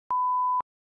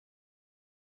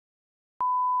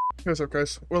Hey, what's up,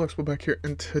 guys? WhirlXbow back here,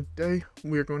 and today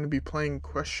we are going to be playing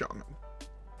Quest Shaman.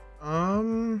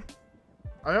 I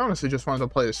honestly just wanted to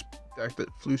play this deck that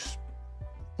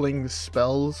flings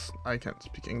spells, I can't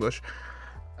speak English,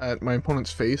 at my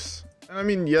opponent's face. And I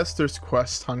mean, yes, there's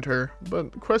Quest Hunter,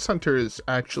 but Quest Hunter is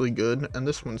actually good, and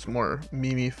this one's more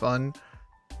memey fun.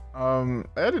 I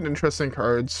added interesting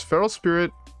cards, Feral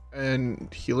Spirit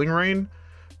and Healing Rain.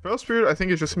 Feral Spirit, I think,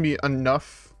 is just going to be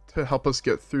enough to help us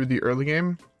get through the early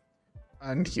game.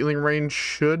 And Healing Rain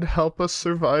should help us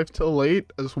survive till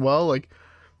late as well. Like,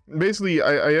 basically,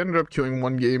 I ended up queuing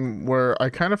one game where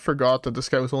I kind of forgot that this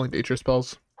guy was only nature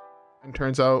spells. And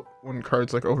turns out, when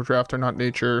cards like Overdraft are not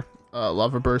nature,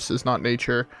 Lava Burst is not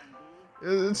nature,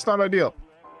 it's not ideal.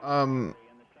 So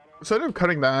I ended up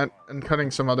cutting that and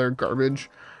cutting some other garbage.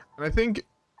 And I think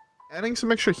adding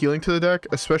some extra healing to the deck,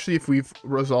 especially if we've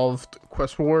resolved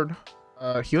Quest Reward,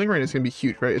 Healing Rain is going to be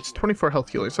huge, right? It's 24 health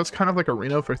healing, so that's kind of like a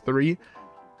Reno for 3.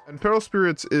 And Feral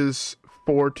Spirits is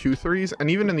 4 2/3s,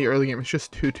 and even in the early game, it's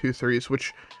just 2 2/3s,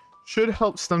 which should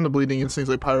help stem the bleeding against things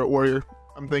like Pirate Warrior,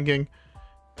 I'm thinking.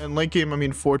 And late game, I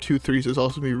mean, 4 2/3s is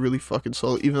also going to be really fucking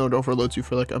solid, even though it overloads you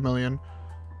for like a million.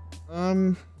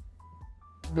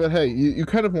 But hey, you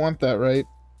kind of want that, right?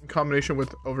 In combination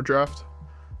with Overdraft,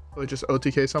 so just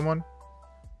OTK someone.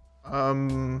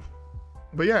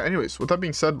 But yeah, anyways, with that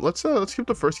being said, let's keep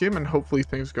the first game and hopefully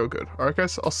things go good. Alright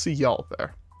guys, I'll see y'all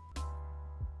there.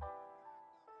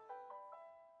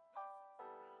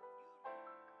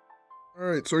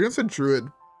 Alright, so against a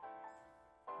druid.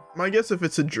 My guess, if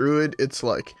it's a druid, it's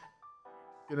like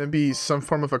gonna be some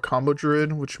form of a combo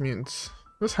druid, which means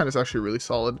this hand is actually really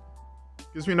solid.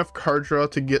 Gives me enough card draw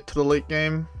to get to the late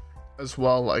game as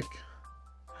well. Like,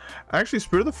 actually,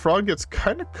 Spirit of the Frog gets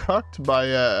kind of cucked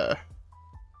by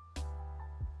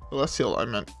Celestial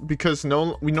Alignment, because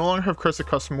we no longer have Curse that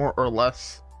costs more or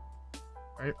less,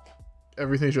 right?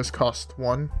 Everything just costs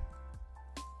 1.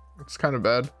 It's kind of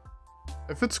bad.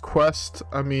 If it's Quest,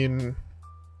 I mean,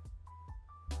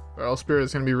 Feral Spirit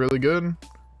is going to be really good. To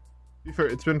be fair,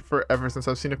 it's been forever since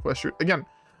I've seen a Quest Druid. Again,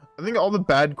 I think all the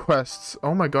bad quests,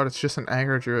 oh my god, it's just an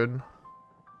Aggro Druid.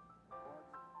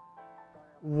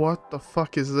 What the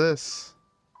fuck is this?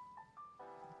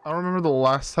 I don't remember the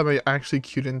last time I actually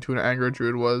queued into an Aggro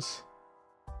Druid was.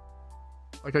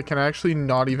 Like, I can actually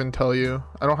not even tell you.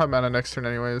 I don't have mana next turn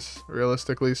anyways,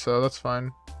 realistically, so that's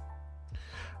fine.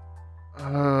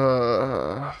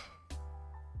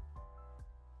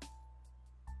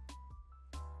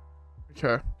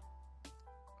 Okay.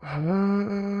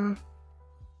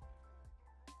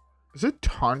 Is it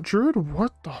Taunt Druid?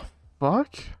 What the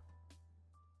fuck?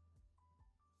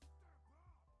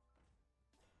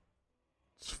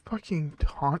 It's fucking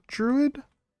Taunt Druid?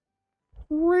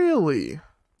 Really?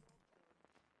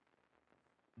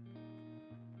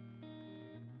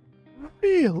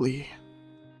 Really?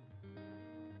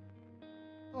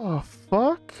 Oh,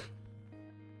 fuck?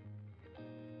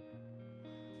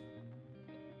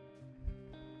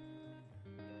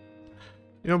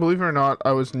 You know, believe it or not,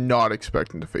 I was not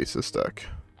expecting to face this deck.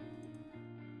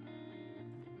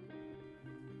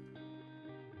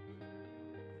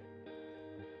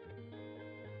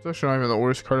 It's actually not even the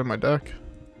worst card in my deck.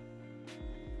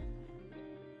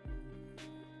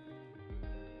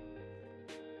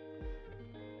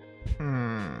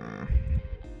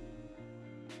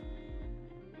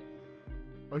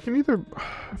 I can either,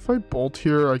 if I bolt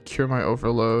here, I cure my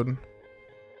overload.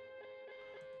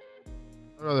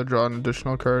 I'd rather draw an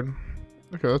additional card.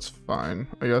 Okay, that's fine,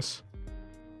 I guess.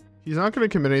 He's not going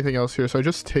to commit anything else here, so I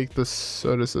just take this. So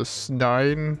what is this?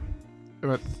 9?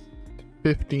 I'm at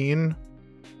 15.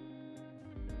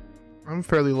 I'm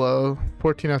fairly low.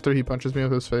 14 after he punches me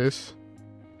with his face.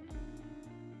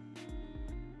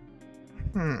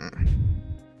 I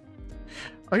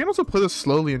can also play this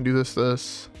slowly and do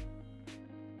this.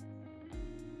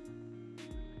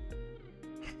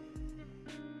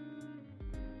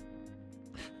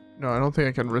 No, I don't think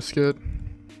I can risk it.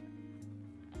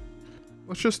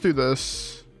 Let's just do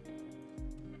this.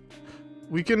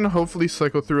 We can hopefully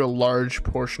cycle through a large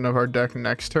portion of our deck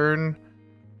next turn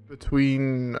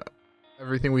between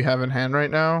everything we have in hand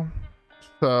right now.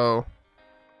 So,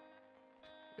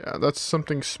 yeah, that's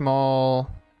something small.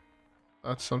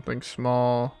 That's something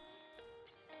small.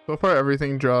 So far,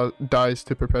 everything dies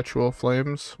to Perpetual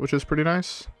Flames, which is pretty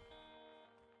nice.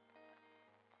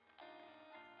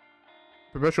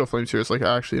 Perpetual Flames here is like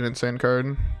actually an insane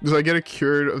card. Because I get a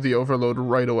cured of the overload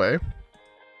right away. So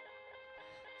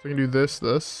I can do this.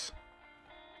 That's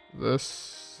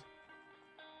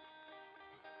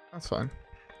fine.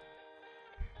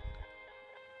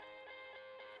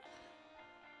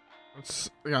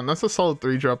 Again, that's a solid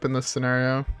 3-drop in this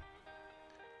scenario.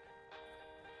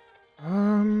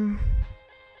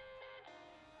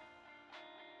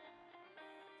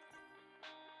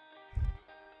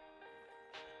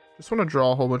 just want to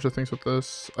draw a whole bunch of things with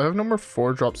this. I have no more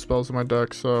 4-drop spells in my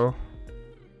deck, so...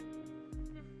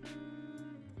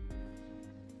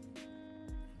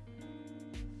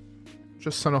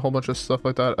 just send a whole bunch of stuff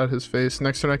like that at his face.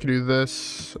 Next turn I can do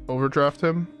this, overdraft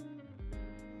him.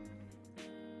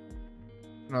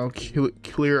 And I'll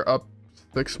clear up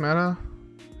 6 mana.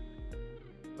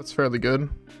 That's fairly good.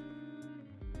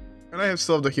 And I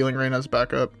still have the healing rain as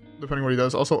backup, depending what he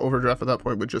does. Also, overdraft at that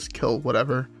point would just kill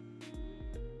whatever.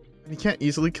 And he can't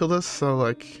easily kill this, so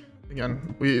like,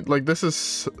 again, this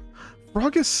is...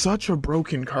 Frog is such a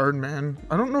broken card, man.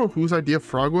 I don't know whose idea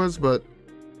Frog was, but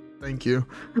thank you.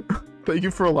 Thank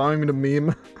you for allowing me to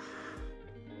meme.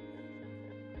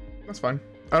 That's fine.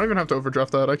 I don't even have to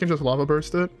overdraft that. I can just lava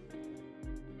burst it.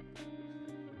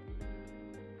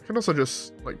 I can also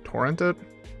just, like, torrent it.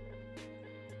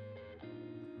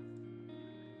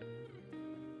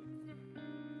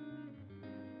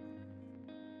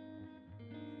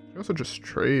 I can also just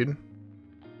trade.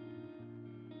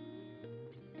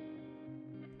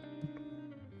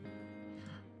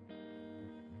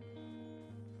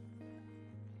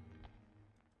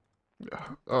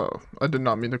 Oh, I did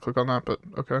not mean to click on that, but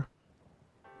okay.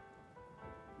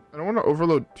 I don't want to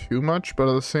overload too much, but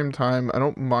at the same time, I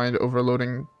don't mind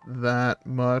overloading that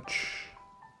much.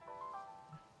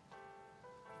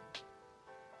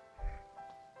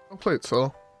 I'll play it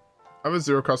slow. I have a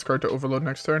 0-cost card to overload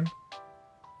next turn.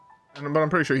 But I'm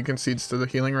pretty sure he concedes to the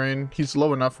healing rain. He's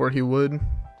low enough where he would.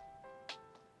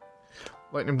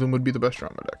 Lightning Bloom would be the best draw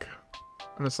in my deck.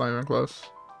 And it's not even close.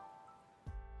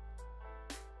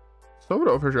 So would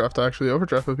overdraft, actually.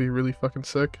 Overdraft would be really fucking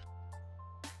sick.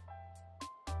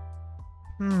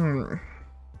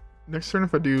 Next turn,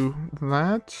 if I do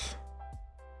that,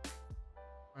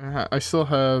 I still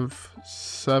have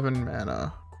 7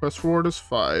 mana. Quest reward is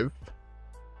 5.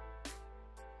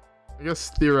 I guess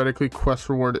theoretically, quest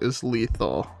reward is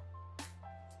lethal.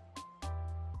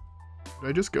 Did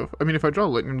I just go? I mean, if I draw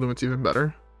Lightning Bloom, it's even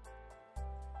better.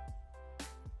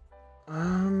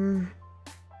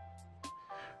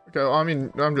 Okay, well, I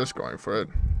mean, I'm just going for it.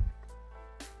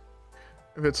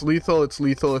 If it's lethal, it's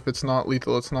lethal. If it's not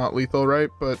lethal, it's not lethal, right?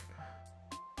 But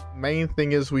main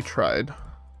thing is we tried.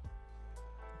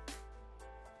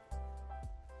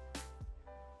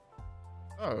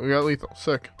 Oh, we got lethal.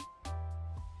 Sick.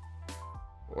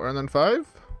 4 and then 5?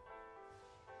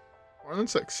 4 and then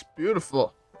 6.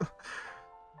 Beautiful.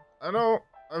 I know.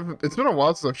 It's been a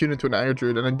while since I've hewn into an Aggro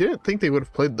Druid, and I didn't think they would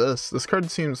have played this. This card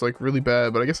seems like really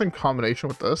bad, but I guess in combination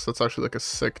with this, that's actually like a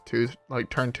sick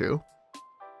turn 2.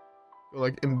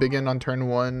 Like Embiggen on turn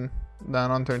 1,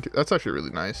 down on turn 2. That's actually really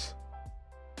nice.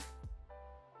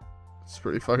 It's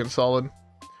pretty fucking solid.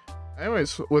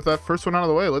 Anyways, with that first one out of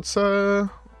the way, let's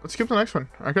skip the next one.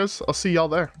 Alright guys, I'll see y'all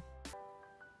there.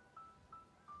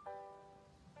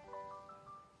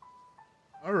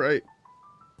 Alright.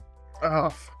 Ah,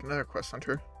 fuck, another Quest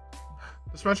Hunter.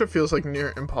 This matchup feels like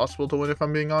near impossible to win if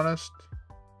I'm being honest.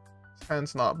 This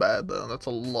hand's not bad though, that's a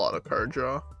lot of card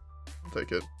draw. I'll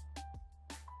take it.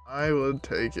 I would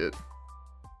take it.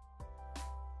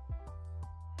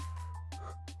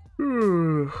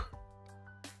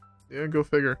 Yeah, go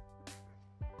figure.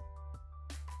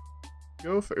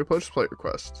 Go figure. Just play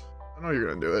request. I know you're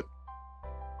gonna do it.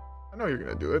 I know you're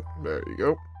gonna do it. There you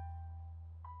go.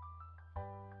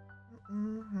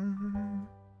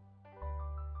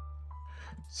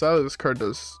 Sadly, this card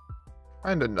does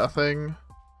kinda nothing.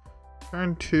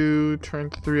 Turn 2, turn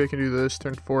 3 I can do this,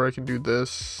 turn 4 I can do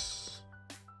this.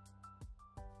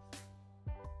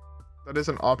 That is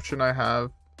an option I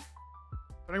have.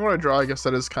 Depending on what I draw, I guess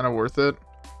that is kind of worth it.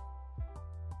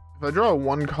 If I draw a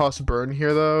 1-cost burn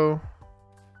here though...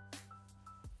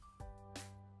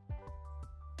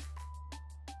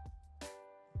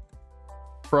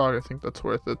 Frog, I think that's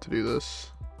worth it to do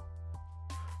this.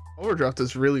 Overdraft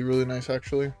is really, really nice,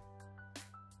 actually.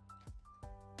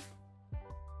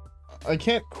 I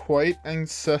can't quite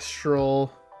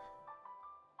Ancestral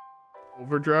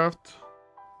Overdraft.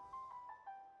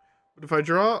 But if I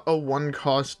draw a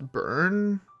 1-cost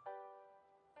burn...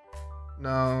 No.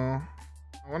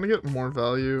 I want to get more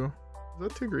value. Is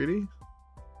that too greedy?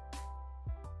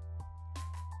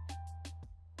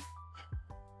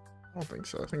 I don't think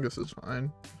so. I think this is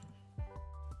fine.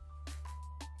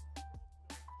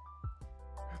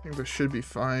 I think this should be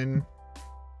fine.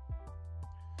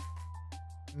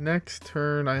 Next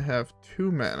turn, I have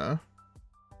 2 mana.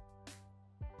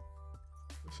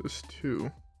 This is 2.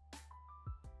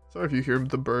 Sorry if you hear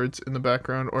the birds in the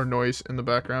background or noise in the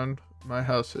background. My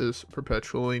house is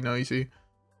perpetually noisy.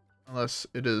 Unless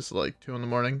it is like 2 in the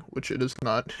morning, which it is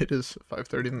not. It is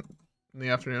 5:30 in the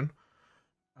afternoon.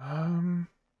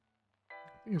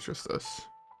 think it's just this.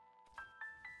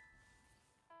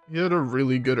 He had a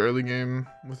really good early game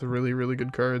with really, really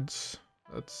good cards.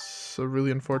 That's a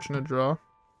really unfortunate draw.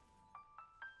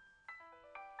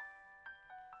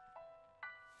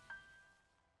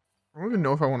 I don't even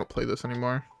know if I want to play this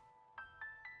anymore.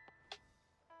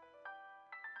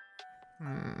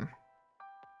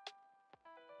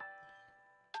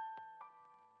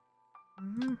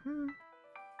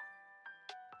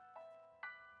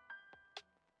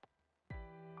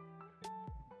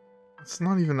 It's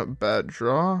not even a bad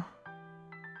draw.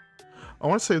 I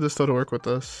want to save this though to work with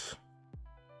this.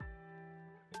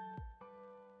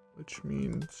 Which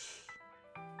means...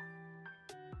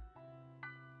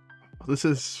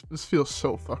 This feels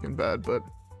so fucking bad, but...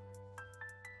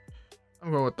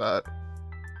 I'm going with that.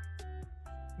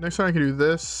 Next time I can do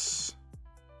this.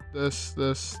 This.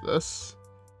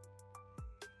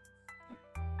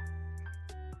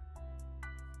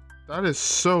 That is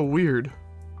so weird.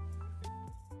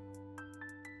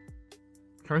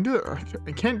 Can I do that?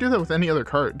 I can't do that with any other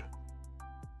card.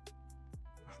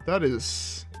 That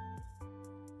is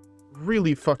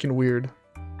really fucking weird.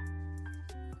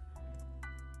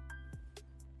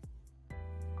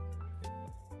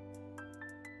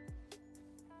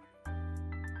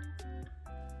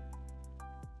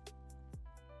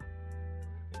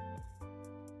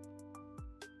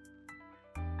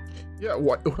 Yeah,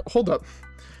 what? Hold up.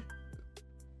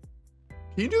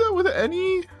 Can you do that with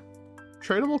any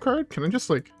tradable card? Can I just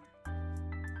like...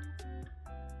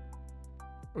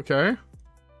 Okay.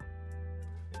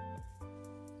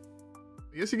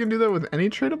 I guess you can do that with any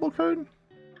tradable card?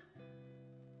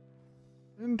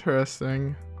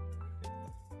 Interesting.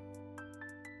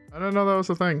 I didn't know that was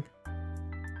a thing.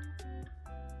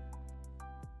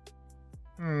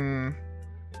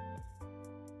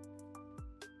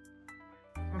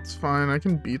 That's fine, I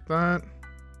can beat that.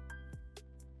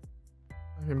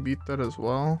 I can beat that as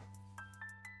well.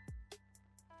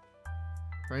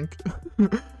 I think.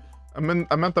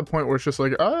 I'm at the point where it's just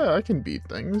like, I can beat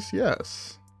things,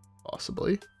 yes.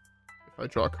 Possibly. If I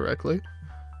draw correctly.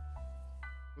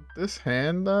 With this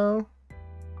hand though,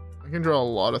 I can draw a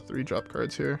lot of 3-drop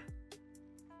cards here.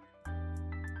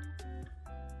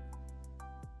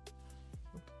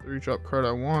 The 3-drop card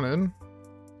I wanted.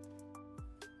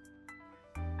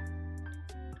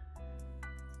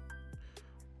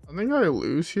 I think I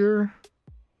lose here.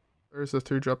 There's the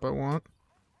 3-drop I want.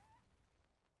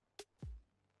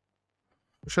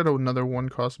 Wish I had another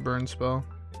 1-cost burn spell.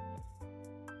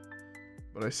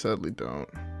 But I sadly don't.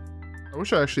 I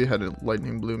wish I actually had a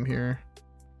Lightning Bloom here.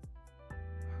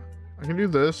 I can do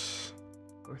this.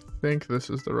 I think this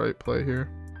is the right play here.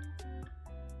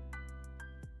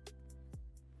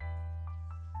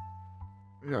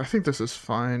 Yeah, I think this is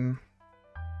fine.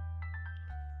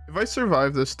 If I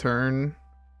survive this turn...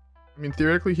 I mean,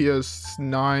 theoretically, he has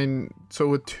 9. So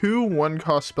with 2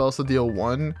 1-cost spells to deal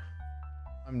 1,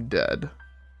 I'm dead.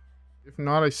 If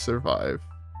not, I survive.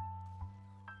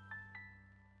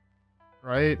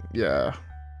 Right? Yeah.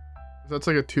 If that's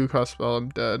like a 2-cost spell, I'm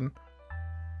dead.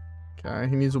 Okay,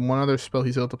 he needs one other spell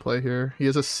he's able to play here. He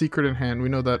has a secret in hand. We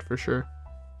know that for sure.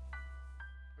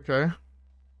 Okay.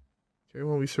 Okay,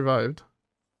 well, we survived.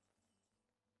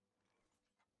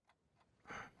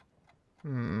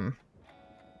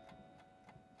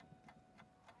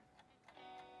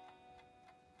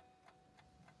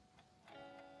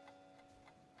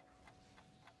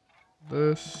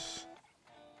 This.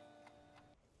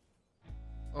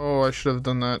 Oh, I should have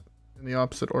done that in the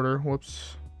opposite order.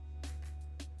 Whoops.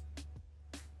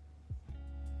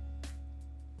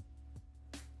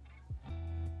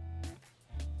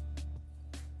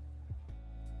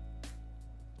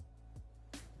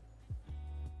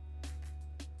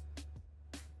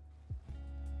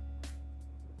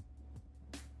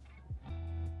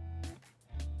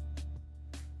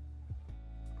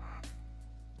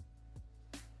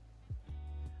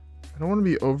 I don't want to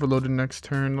be overloaded next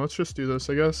turn. Let's just do this,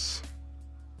 I guess.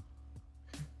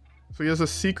 So he has a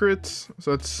secret.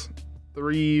 So that's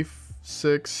 3,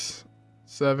 6,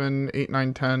 7, 8,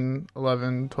 9, 10,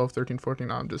 11, 12, 13, 14.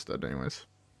 No, I'm just dead anyways.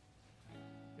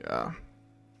 Yeah.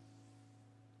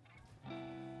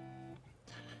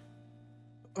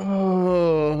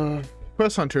 Oh,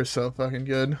 Quest Hunter is so fucking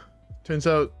good. Turns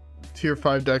out tier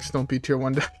 5 decks don't beat tier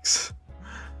 1 decks.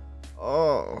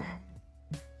 Oh.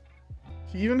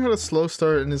 He even had a slow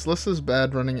start, and his list is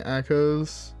bad running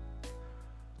Echoes.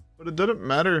 But it didn't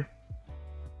matter.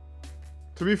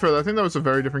 To be fair, I think that was a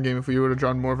very different game if we would have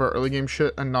drawn more of our early game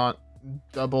shit and not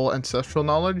double Ancestral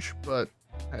Knowledge. But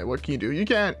hey, what can you do? You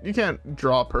can't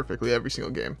draw perfectly every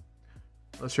single game.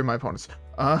 Unless you're my opponents.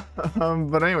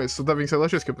 But anyways, so that being said,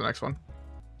 let's just skip the next one.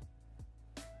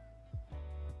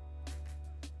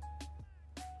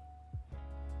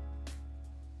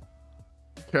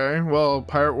 Okay, well,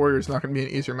 Pirate Warrior is not going to be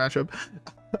an easier matchup.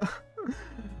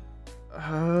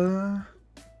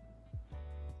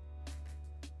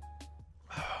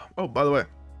 Oh, by the way,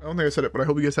 I don't think I said it, but I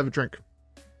hope you guys have a drink.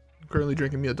 I'm currently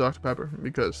drinking me a Dr. Pepper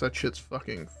because that shit's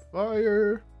fucking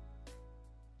fire.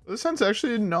 This hand's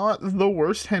actually not the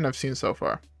worst hand I've seen so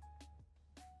far.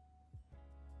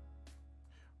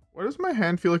 Why does my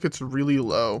hand feel like it's really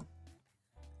low?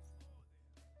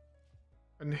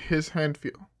 And his hand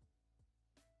feel...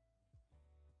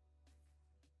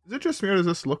 Is it just me or does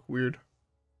this look weird?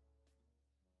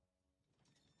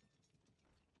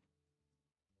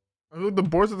 I look, the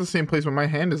board's at the same place, but my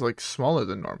hand is like smaller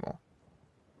than normal.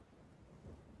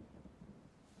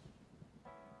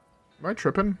 Am I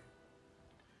tripping?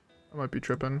 I might be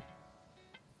tripping.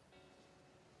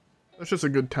 That's just a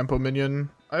good tempo minion.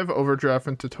 I have Overdraft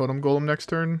into Totem Golem next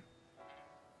turn.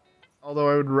 Although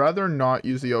I would rather not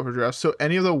use the Overdraft. So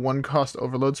any of the one-cost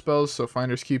overload spells, so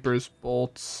Finders Keepers,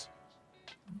 Bolts,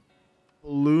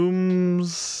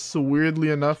 Blooms, weirdly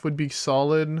enough, would be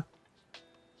solid.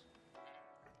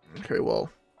 Okay, well.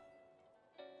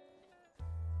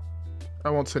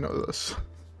 I won't say no to this.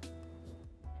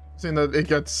 Saying that it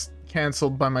gets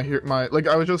cancelled by my like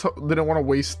I just didn't want to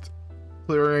waste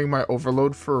clearing my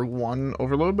overload for one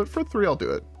overload, but for 3 I'll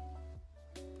do it.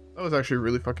 That was actually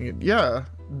really fucking good. Yeah,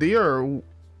 they are...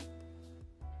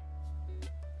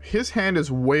 His hand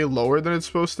is way lower than it's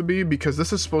supposed to be because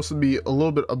this is supposed to be a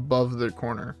little bit above the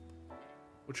corner,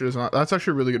 which it is not. That's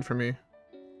actually really good for me.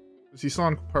 Is he still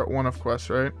on part 1 of Quest,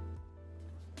 right?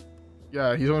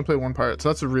 Yeah, he's only played 1 pirate, so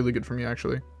that's really good for me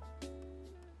actually.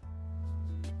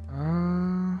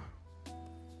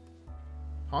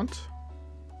 Haunt?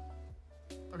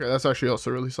 Okay, that's actually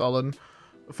also really solid.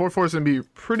 The 4/4 is going to be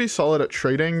pretty solid at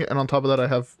trading, and on top of that I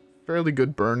have fairly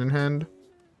good burn in hand.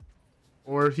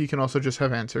 Or he can also just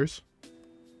have answers.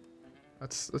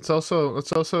 That's also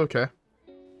okay,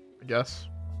 I guess.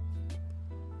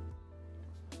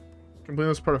 Completing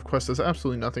this part of quest does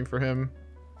absolutely nothing for him.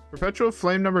 Perpetual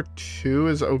Flame number 2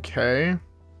 is okay,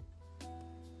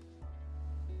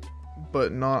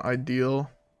 but not ideal.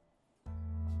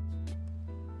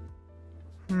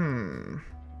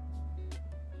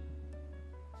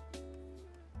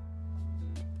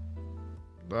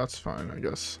 That's fine, I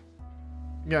guess.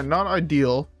 Yeah, not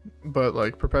ideal, but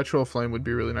like Perpetual Flame would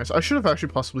be really nice. I should have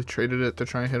actually possibly traded it to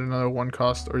try and hit another 1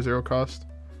 cost or 0 cost.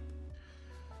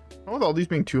 Oh, with all these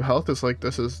being 2 health, it's like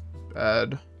this is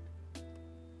bad.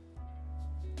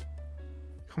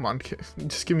 Come on,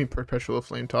 just give me Perpetual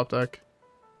Flame top deck.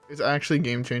 It's actually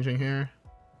game changing here.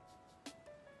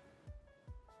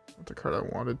 Not the card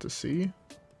I wanted to see.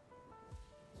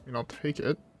 I mean, I'll take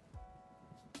it.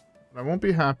 But I won't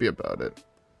be happy about it.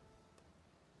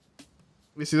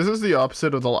 You see, this is the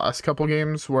opposite of the last couple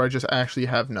games where I just actually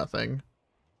have nothing.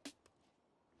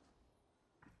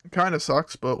 It kind of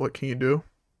sucks, but what can you do?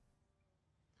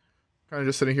 Kind of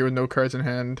just sitting here with no cards in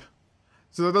hand.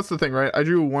 So that's the thing, right? I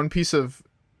drew 1 piece of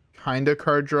kinda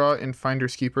card draw in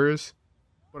Finders Keepers,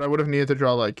 but I would have needed to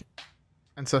draw like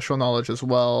Ancestral Knowledge as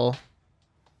well.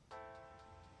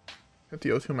 Hit the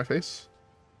O2 in my face.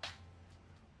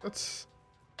 That's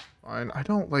fine. I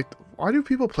don't like... Why do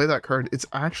people play that card? It's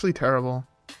actually terrible.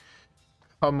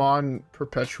 Come on,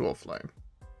 Perpetual Flame.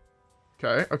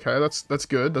 Okay, okay, that's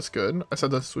good, that's good. I said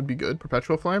this would be good.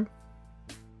 Perpetual Flame.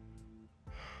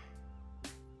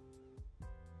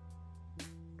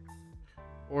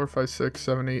 Four, 5, 6,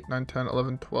 7, 8, 9, 10,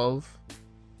 11, 12.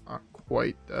 Not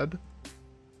quite dead.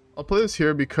 I'll play this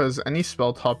here because any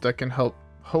spell top deck can help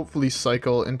hopefully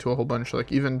cycle into a whole bunch,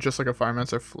 like even just like a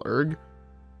Firemancer Flurgl.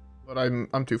 But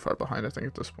I'm too far behind, I think,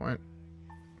 at this point.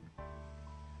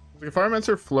 Like a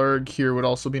Firemancer Flurgl here would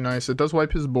also be nice. It does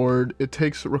wipe his board. It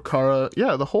takes Rakara.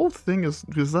 Yeah, the whole thing is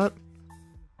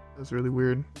that's really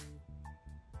weird.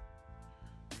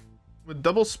 With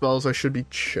double spells, I should be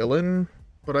chillin',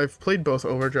 but I've played both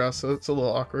Overdraft, so it's a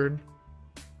little awkward.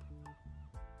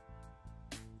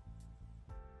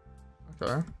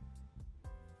 Okay.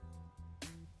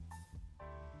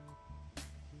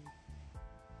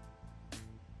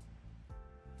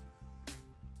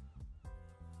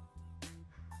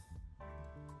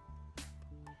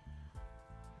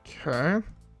 Okay.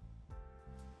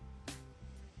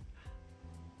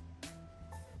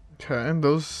 Okay,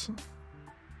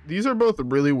 these are both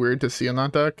really weird to see in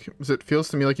that deck, because it feels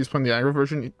to me like he's playing the aggro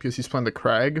version because he's playing the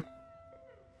Crag.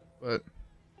 But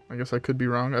I guess I could be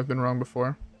wrong. I've been wrong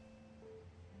before.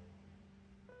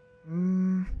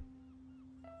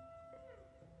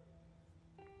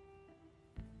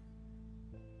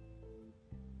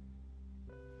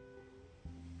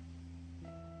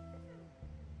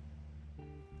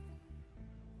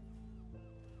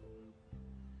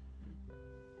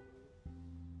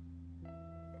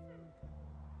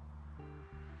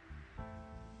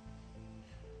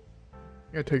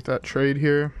 I'm gonna take that trade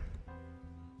here.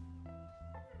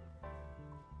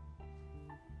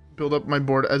 Build up my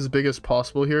board as big as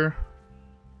possible here.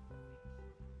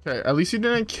 Okay, at least you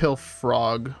didn't kill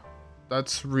Frog.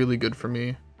 That's really good for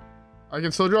me. I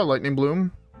can still draw Lightning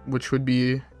Bloom, which would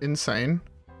be insane.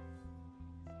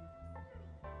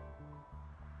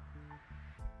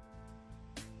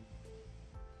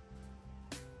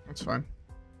 That's fine.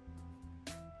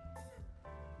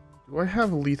 Do I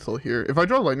have lethal here? If I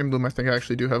draw Lightning Bloom, I think I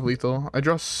actually do have lethal. I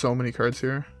draw so many cards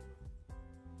here.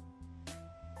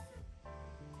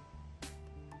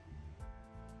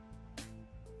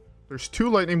 There's 2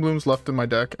 Lightning Blooms left in my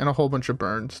deck and a whole bunch of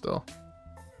burns still.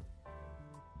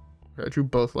 Okay, I drew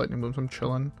both Lightning Blooms. I'm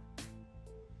chilling.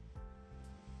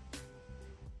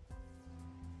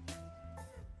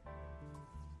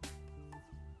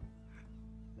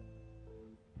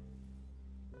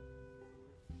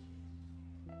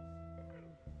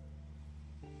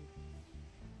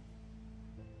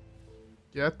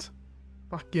 Get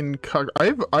fucking cocked.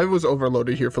 I was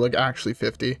overloaded here for like actually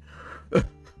 50.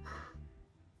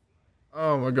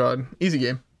 Oh my god. Easy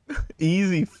game.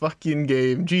 Easy fucking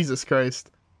game. Jesus Christ.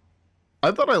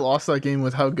 I thought I lost that game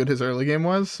with how good his early game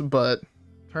was, but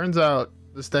turns out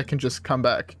this deck can just come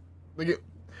back. Like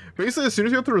basically, as soon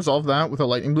as you have to resolve that with a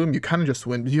Lightning Bloom, you kind of just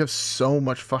win. But you have so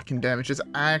much fucking damage. It's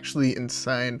actually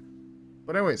insane.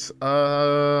 But anyways,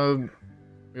 I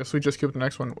guess we just keep the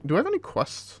next one. Do I have any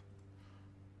quests?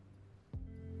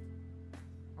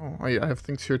 Oh yeah, I have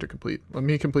things here to complete. Let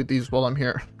me complete these while I'm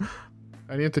here.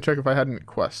 I need to check if I had any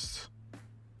quests.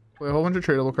 Play a whole bunch of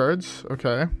tradable cards.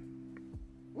 Okay.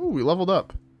 Ooh, we leveled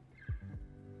up.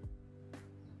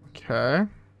 Okay.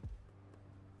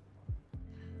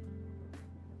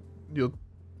 Deal.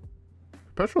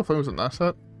 Perpetual Flame was an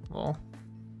asset. Well.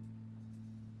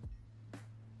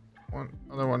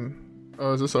 Another one.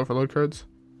 Oh, is this Overload cards?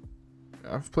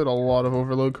 Yeah, I've played a lot of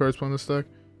Overload cards playing this deck.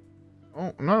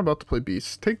 Oh, I'm not about to play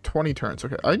Beasts. Take 20 turns.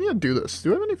 Okay, I need to do this. Do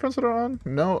I have any friends that are on?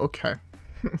 No? Okay.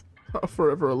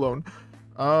 Forever alone.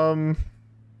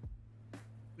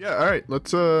 Yeah, alright,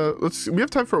 let's we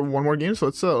have time for one more game, so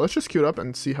let's just queue it up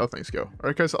and see how things go.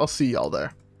 Alright guys, I'll see y'all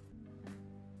there.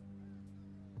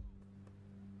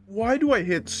 Why do I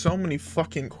hit so many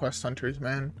fucking quest hunters,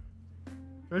 man?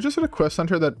 Can I just hit a quest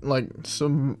hunter that, like,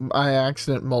 I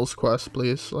accident mulls quest,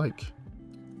 please? Like,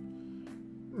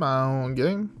 come on,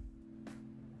 game.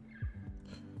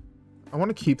 I want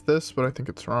to keep this, but I think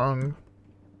it's wrong.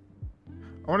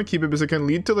 I want to keep it because it can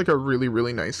lead to like a really,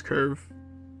 really nice curve.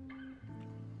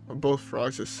 Both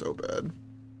frogs are so bad.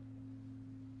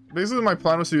 Basically, my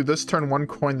plan was to do this turn 1,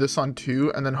 coin this on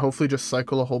 2, and then hopefully just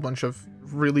cycle a whole bunch of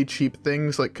really cheap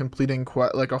things, like completing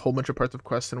like a whole bunch of parts of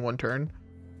quests in 1 turn.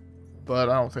 But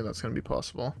I don't think that's going to be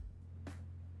possible.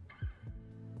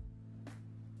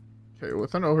 Okay,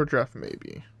 with an overdraft,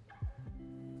 maybe.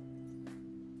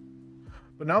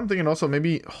 But now I'm thinking also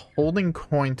maybe holding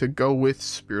coin to go with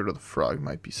Spirit of the Frog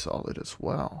might be solid as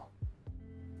well.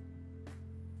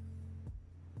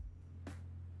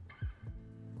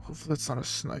 Hopefully that's not a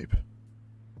snipe.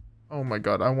 Oh my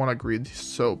god, I want to greed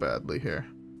so badly here.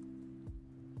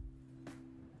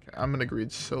 Okay, I'm gonna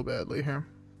greed so badly here.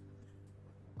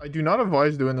 I do not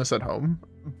advise doing this at home,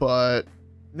 but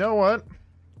you know what?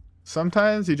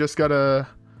 Sometimes you just gotta,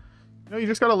 you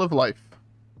just gotta live life.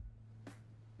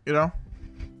 You know?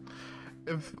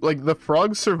 If, like, the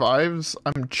frog survives,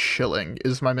 I'm chilling,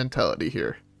 is my mentality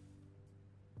here.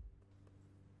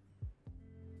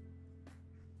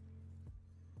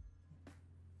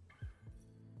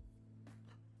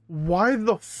 Why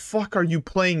the fuck are you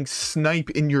playing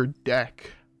snipe in your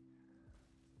deck?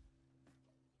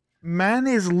 Man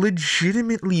is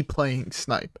legitimately playing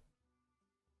snipe.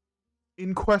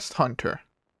 In Quest Hunter.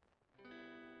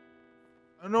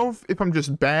 I don't know if I'm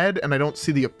just bad and I don't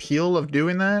see the appeal of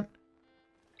doing that.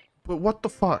 But what the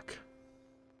fuck?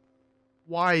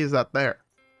 Why is that there?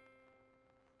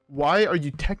 Why are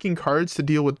you teching cards to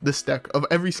deal with this deck of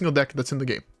every single deck that's in the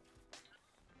game?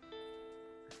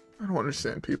 I don't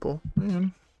understand people.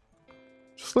 Man.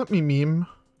 Just let me meme.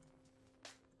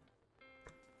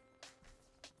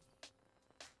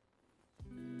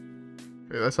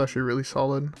 Okay, that's actually really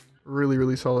solid. Really,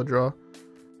 really solid draw.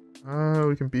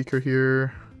 We can Beaker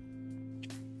here.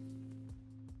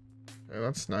 Okay,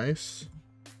 that's nice.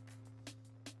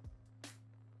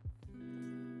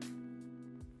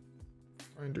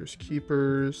 Finders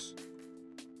Keepers.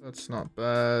 That's not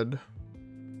bad.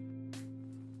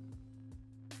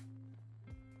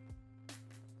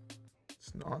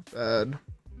 It's not bad.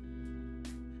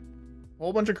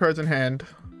 Whole bunch of cards in hand.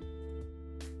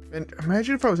 And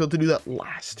imagine if I was able to do that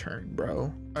last turn,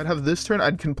 bro. I'd have this turn,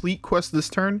 I'd complete quest this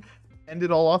turn, end it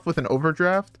all off with an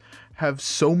Overdraft, have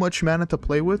so much mana to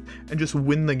play with, and just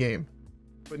win the game.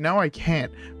 But now I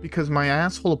can't, because my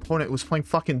asshole opponent was playing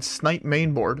fucking Snipe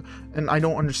mainboard, and I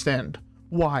don't understand.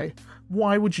 Why?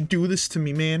 Why would you do this to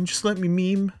me, man? Just let me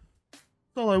meme.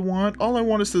 That's all I want. All I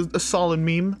want is a solid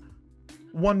meme.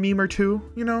 One meme or two,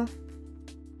 you know?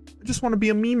 I just want to be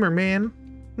a memer, man.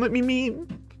 Let me meme.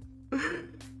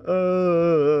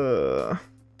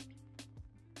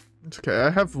 It's okay. I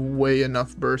have way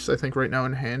enough bursts, I think, right now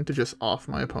in hand to just off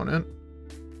my opponent,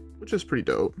 which is pretty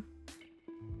dope.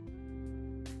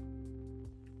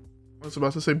 I was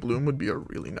about to say Bloom would be a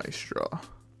really nice draw.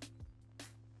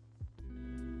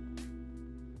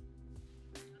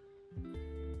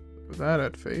 Put that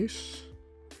at face.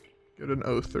 Get an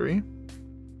 0-3.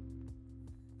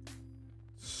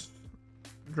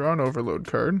 Draw an overload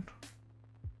card.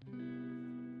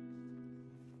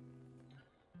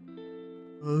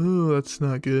 Oh, that's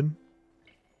not good.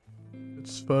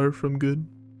 It's far from good.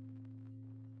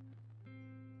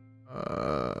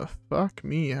 Fuck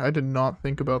me. I did not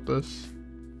think about this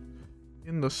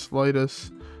in the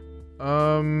slightest.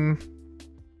 Okay,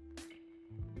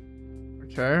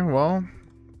 well.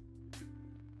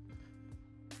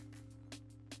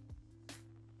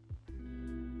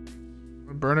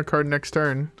 Burn a card next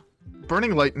turn.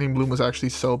 Burning Lightning Bloom was actually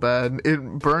so bad. It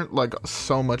burnt like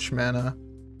so much mana.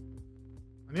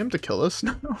 I need him to kill us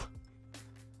now.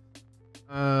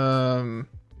 But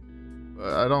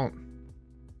I don't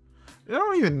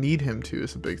even need him to,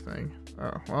 is a big thing.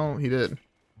 Oh, well, he did.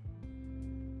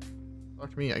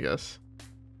 Fuck me, I guess.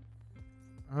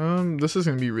 This is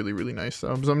gonna be really, really nice though.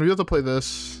 So I'm gonna be able to play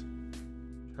this.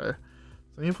 Okay.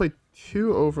 So I need to play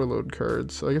 2 overload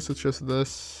cards. So I guess it's just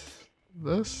this.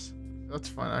 This? That's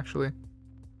fine, actually.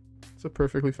 It's a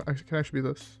perfectly fine. It can actually be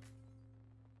this.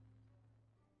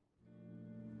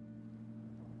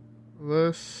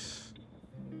 This.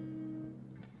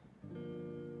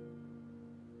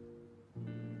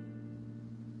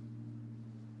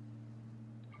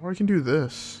 Or I can do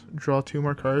this. Draw 2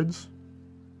 more cards.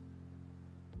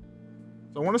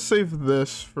 So I want to save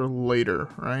this for later,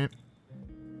 right?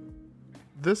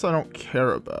 This I don't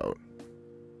care about.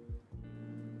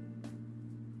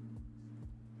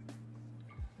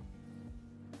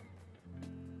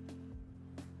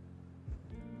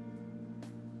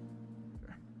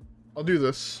 I'll do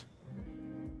this.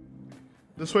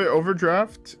 This way,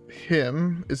 Overdraft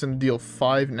him is gonna deal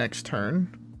 5 next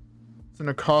turn. It's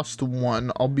gonna cost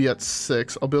 1. I'll be at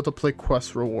 6. I'll be able to play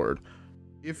Quest Reward.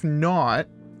 If not,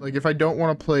 like if I don't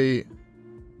want to play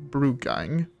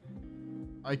Brewgang,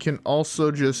 I can also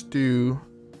just do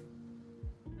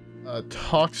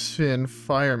Toxfin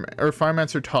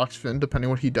Firemancer Toxfin, depending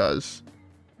what he does.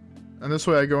 And this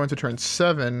way I go into turn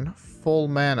 7, full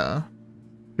mana.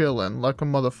 Chillin' like a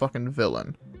motherfucking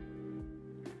villain.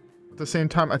 At the same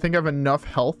time, I think I have enough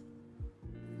health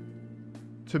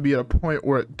to be at a point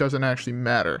where it doesn't actually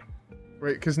matter,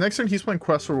 right? Because next turn he's playing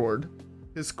Quest Reward.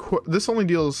 This only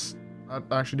deals,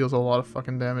 actually deals a lot of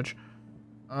fucking damage.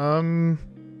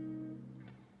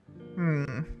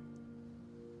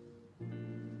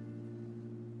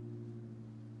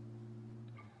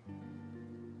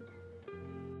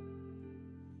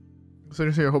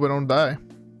 Seriously, I hope I don't die.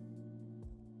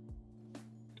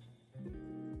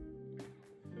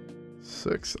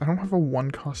 6. I don't have a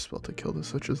 1-cost spell to kill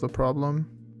this, which is the problem.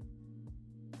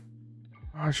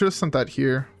 Oh, I should have sent that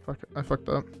here. Fuck it, I fucked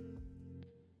up.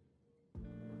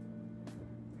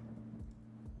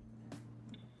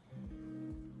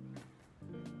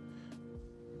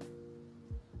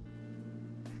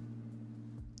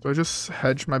 Do I just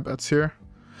hedge my bets here?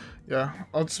 Yeah,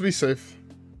 I'll just be safe.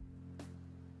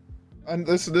 And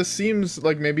this seems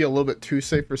like maybe a little bit too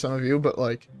safe for some of you, but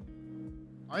like,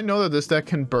 I know that this deck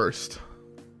can burst.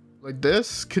 Like,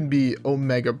 this can be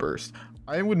Omega Burst.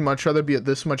 I would much rather be at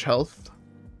this much health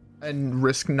and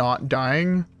risk not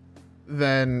dying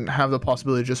than have the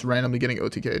possibility of just randomly getting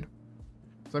OTK'd.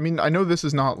 So, I mean, I know this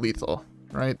is not lethal,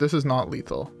 right? This is not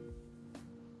lethal.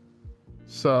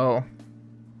 So,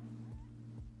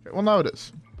 okay, well, now it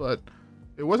is, but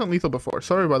it wasn't lethal before.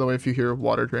 Sorry, by the way, if you hear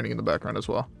water draining in the background as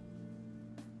well.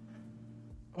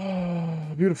 Oh,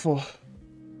 beautiful.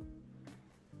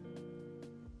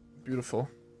 Beautiful.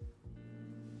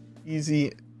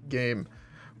 Easy game.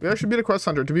 We actually beat a Quest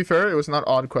Hunter. To be fair, it was not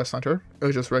odd Quest Hunter. It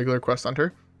was just regular Quest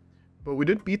Hunter. But we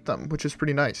did beat them, which is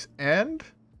pretty nice. And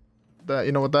that,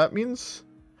 you know what that means?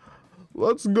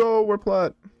 Let's go, we're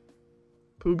plat.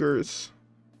 Poogers.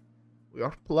 We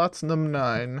are Platinum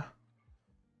 9.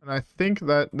 And I think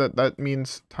that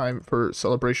means time for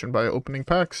celebration by opening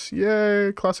packs.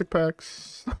 Yay, classic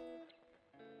packs.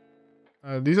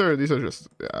 These are just,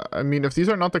 I mean, if these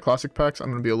are not the classic packs,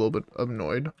 I'm gonna be a little bit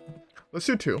annoyed. Let's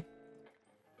do 2.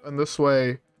 And this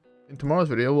way, in tomorrow's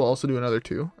video, we'll also do another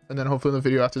 2. And then hopefully in the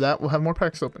video after that, we'll have more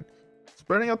packs open.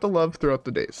 Spreading out the love throughout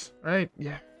the days, right?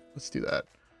 Yeah, let's do that.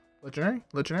 Legendary,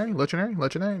 legendary, legendary,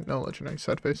 legendary. No legendary,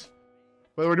 sad face.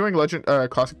 But we're doing classic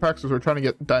packs because we're trying to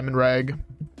get Diamond Rag.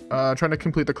 Trying to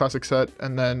complete the classic set.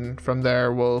 And then from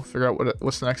there, we'll figure out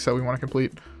what's the next set we want to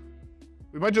complete.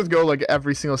 We might just go like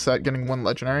every single set getting 1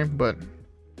 legendary, but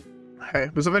hey,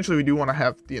 because eventually we do want to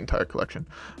have the entire collection.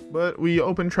 But we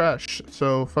open trash,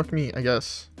 so fuck me, I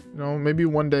guess. You know, maybe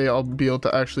one day I'll be able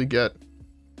to actually get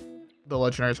the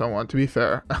legendaries I want. To be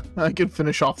fair, I could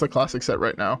finish off the classic set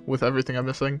right now with everything I'm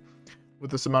missing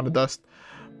with this amount of dust.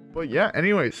 But yeah,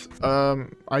 anyways,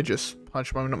 I just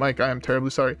punched my mic. I am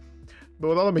terribly sorry. But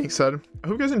with all that being said, I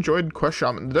hope you guys enjoyed Quest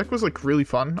Shaman. The deck was like really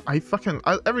fun.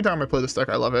 Every time I play this deck,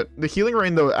 I love it. The Healing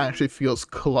Rain though actually feels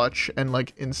clutch and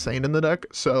like insane in the deck.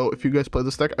 So if you guys play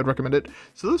this deck, I'd recommend it.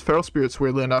 So those Feral Spirits,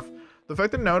 weirdly enough, the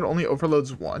fact that now it only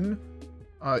overloads 1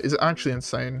 is actually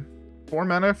insane. 4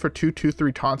 mana for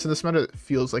 2/2/3 taunts in this meta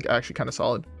feels like actually kind of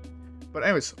solid. But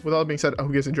anyways, with all that being said, I hope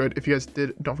you guys enjoyed. If you guys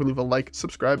did, don't forget to leave a like,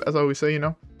 subscribe, as I always say, you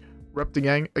know. Rep the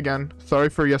gang. Again, sorry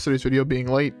for yesterday's video being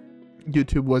late.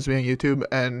 YouTube was being YouTube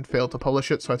and failed to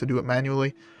publish it, so I had to do it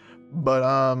manually. But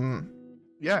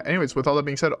yeah, anyways, with all that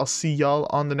being said, I'll see y'all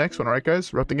on the next one. Alright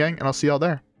guys, rep the gang, and I'll see y'all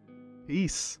there.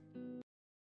 Peace.